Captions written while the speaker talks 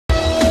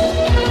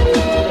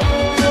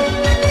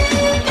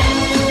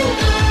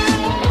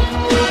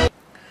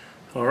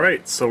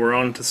Alright, so we're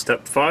on to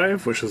step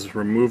 5, which is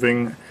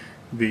removing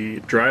the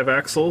drive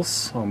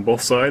axles on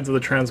both sides of the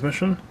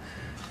transmission.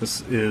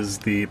 This is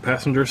the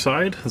passenger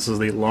side. This is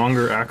the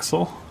longer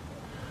axle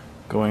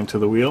going to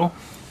the wheel.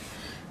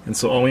 And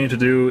so all we need to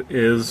do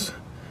is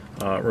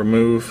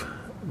remove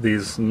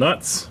these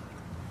nuts.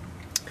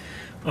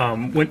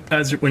 When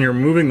you're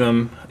removing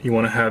them, you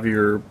want to have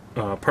your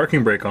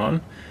parking brake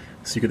on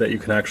so that you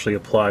can actually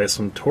apply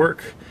some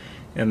torque.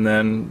 And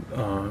then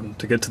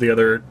to get to the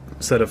other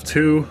set of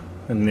 2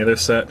 and the other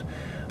set,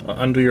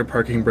 undo your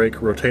parking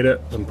brake, rotate it,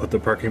 and put the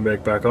parking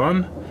brake back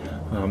on.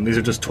 These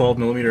are just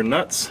 12mm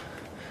nuts.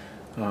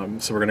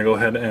 So we're going to go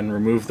ahead and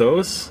remove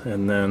those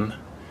and then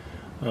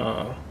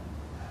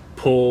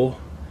pull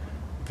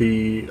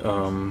the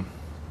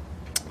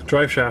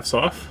drive shafts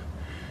off,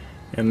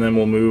 and then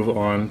we'll move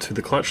on to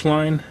the clutch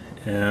line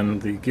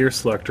and the gear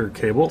selector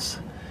cables.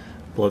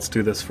 But let's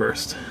do this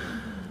first.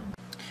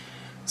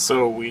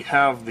 So we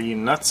have the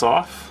nuts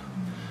off.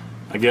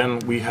 Again,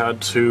 we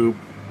had to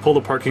pull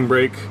the parking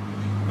brake,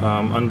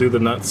 undo the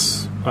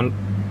nuts,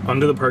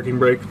 undo the parking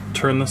brake,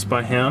 turn this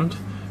by hand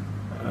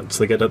so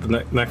they get at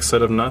the next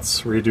set of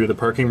nuts, redo the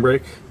parking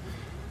brake,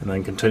 and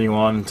then continue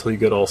on until you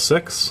get all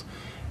 6.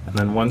 And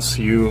then once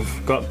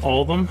you've got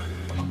all of them,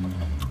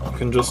 you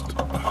can just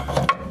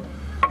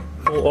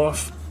pull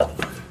off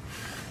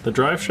the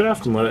drive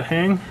shaft and let it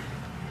hang.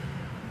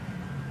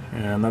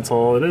 And that's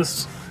all it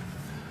is.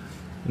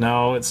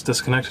 Now it's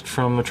disconnected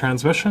from the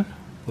transmission.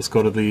 Let's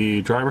go to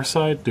the driver's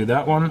side, do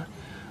that one,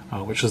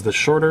 which is the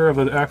shorter of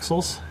the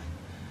axles,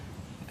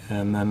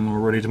 and then we're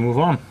ready to move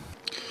on.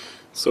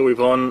 So we've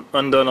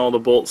undone all the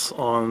bolts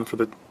for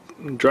the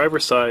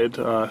driver's side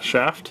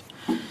shaft,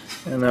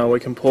 and now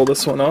we can pull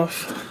this one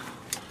off.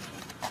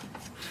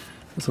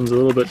 This one's a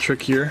little bit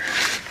trickier,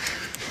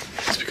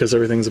 just because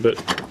everything's a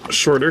bit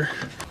shorter.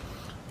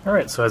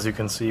 Alright, so as you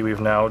can see, we've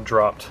now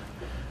dropped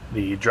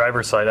the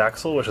driver's side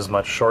axle, which is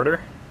much shorter.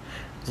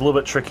 It's a little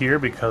bit trickier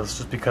because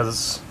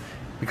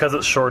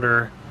it's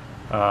shorter,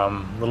 a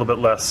little bit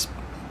less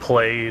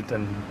play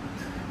and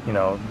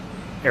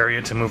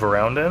area to move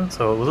around in.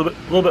 So a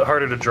little bit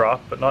harder to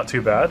drop, but not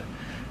too bad.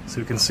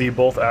 So you can see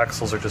both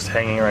axles are just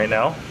hanging right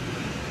now.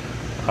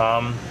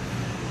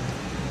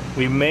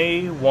 We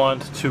may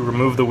want to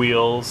remove the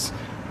wheels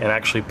and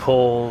actually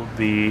pull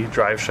the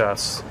drive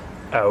shafts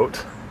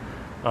out,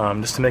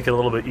 just to make it a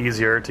little bit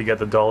easier to get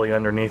the dolly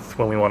underneath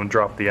when we want to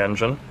drop the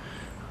engine.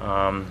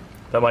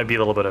 That might be a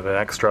little bit of an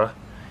extra.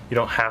 You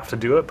don't have to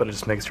do it, but it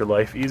just makes your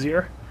life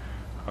easier.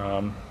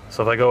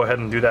 So if I go ahead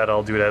and do that,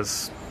 I'll do it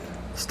as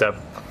step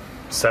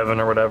 7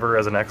 or whatever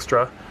as an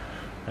extra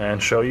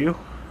and show you.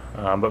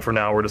 But for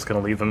now, we're just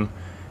going to leave them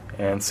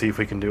and see if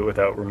we can do it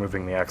without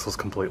removing the axles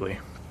completely.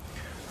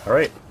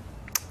 Alright,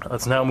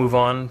 let's now move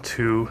on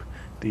to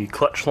the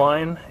clutch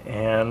line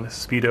and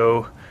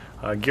speedo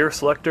gear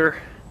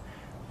selector,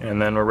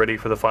 and then we're ready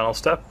for the final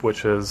step,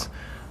 which is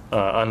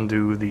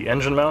undo the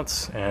engine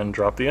mounts and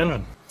drop the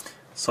engine.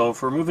 So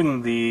for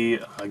removing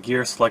the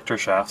gear selector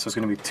shafts, there's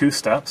going to be 2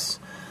 steps.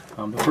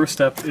 The first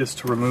step is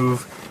to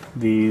remove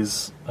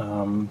these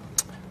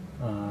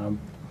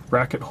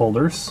bracket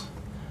holders,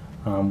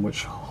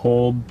 which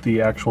hold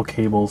the actual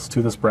cables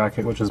to this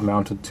bracket, which is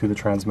mounted to the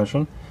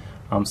transmission.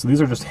 So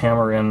these are just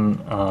hammer-in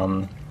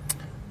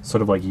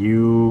sort of like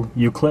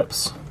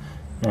U-clips,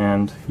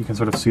 and you can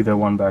sort of see the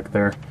one back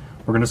there.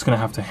 We're just going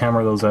to have to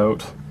hammer those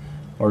out,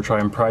 or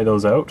try and pry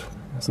those out,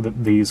 so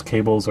that these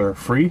cables are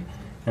free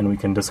and we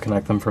can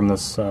disconnect them from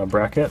this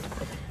bracket.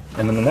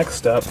 And then the next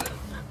step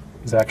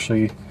is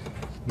actually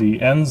the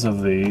ends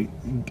of the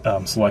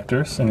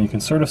selectors, and you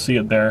can sort of see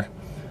it there.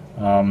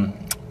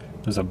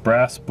 There's a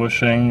brass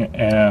bushing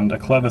and a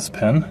clevis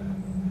pin,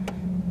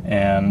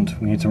 and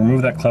we need to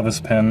remove that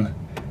clevis pin,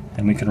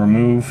 and we can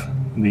remove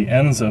the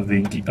ends of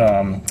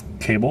the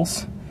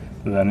cables.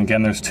 Then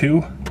again, there's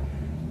 2,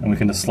 and we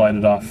can just slide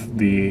it off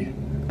the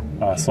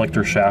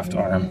selector shaft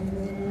arm.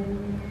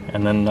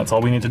 And then that's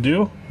all we need to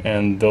do,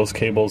 and those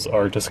cables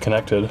are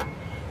disconnected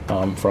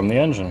from the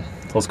engine.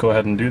 So let's go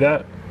ahead and do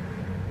that,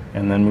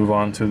 and then move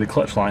on to the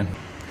clutch line.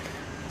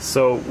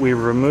 So we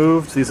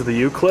removed, these are the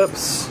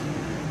U-clips,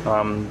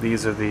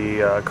 these are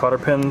the cotter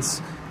pins,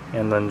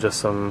 and then just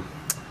some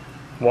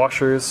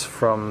washers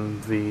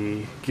from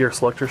the gear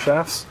selector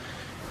shafts.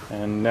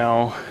 And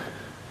now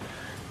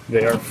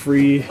they are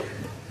free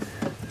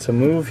to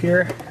move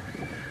here,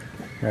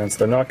 and so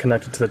they're not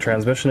connected to the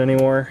transmission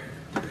anymore,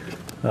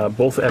 at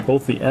both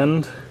the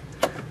end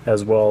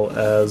as well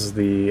as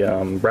the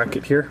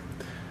bracket here.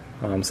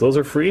 So those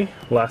are free.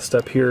 Last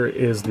step here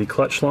is the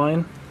clutch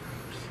line.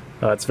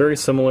 It's very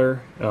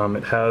similar.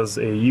 It has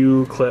a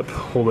U-clip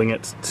holding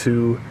it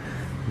to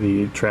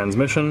the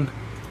transmission,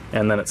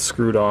 and then it's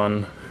screwed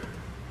on,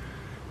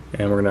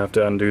 and we're going to have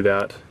to undo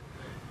that.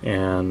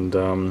 And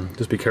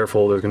just be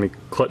careful, there's going to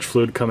be clutch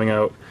fluid coming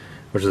out,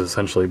 which is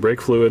essentially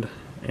brake fluid,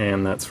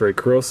 and that's very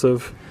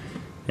corrosive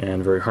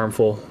and very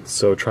harmful,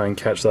 so try and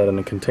catch that in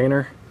a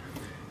container,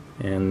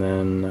 and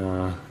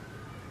then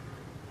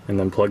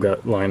plug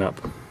that line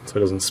up so it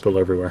doesn't spill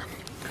everywhere.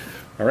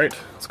 Alright,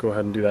 let's go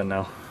ahead and do that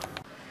now.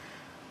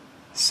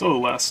 So the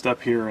last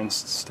step here in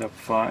step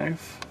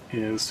 5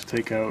 is to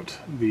take out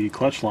the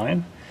clutch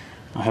line.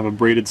 I have a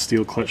braided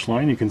steel clutch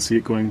line. You can see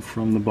it going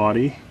from the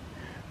body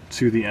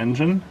to the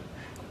engine,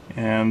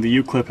 and the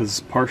U-clip is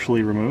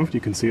partially removed.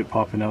 You can see it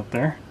popping out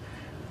there.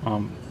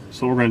 So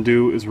what we're going to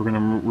do is we're going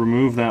to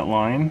remove that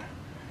line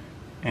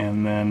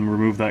and then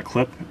remove that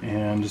clip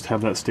and just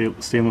have that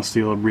stainless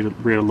steel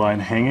braided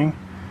line hanging,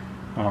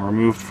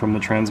 removed from the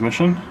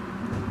transmission.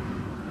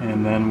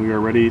 And then we are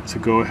ready to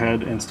go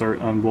ahead and start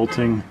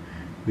unbolting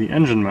the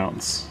engine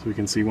mounts. So we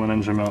can see one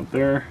engine mount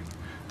there,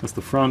 that's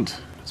the front,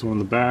 there's one in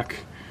the back,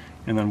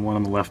 and then one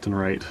on the left and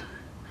right.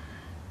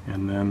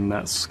 And then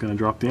that's going to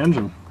drop the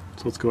engine.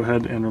 So let's go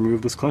ahead and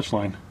remove this clutch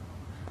line.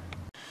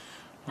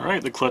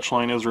 Alright, the clutch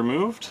line is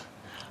removed.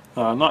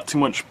 Not too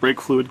much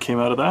brake fluid came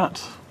out of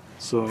that,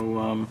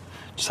 so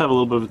just have a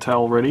little bit of a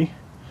towel ready.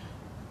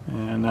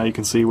 And now you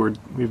can see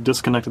we've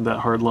disconnected that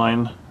hard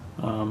line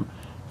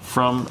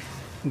from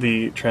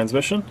the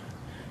transmission.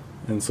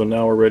 And so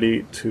now we're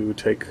ready to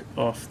take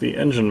off the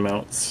engine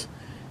mounts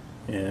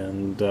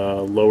and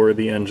lower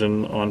the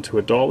engine onto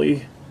a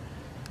dolly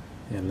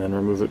and then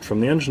remove it from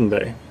the engine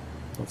bay.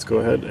 Let's go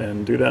ahead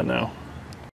and do that now.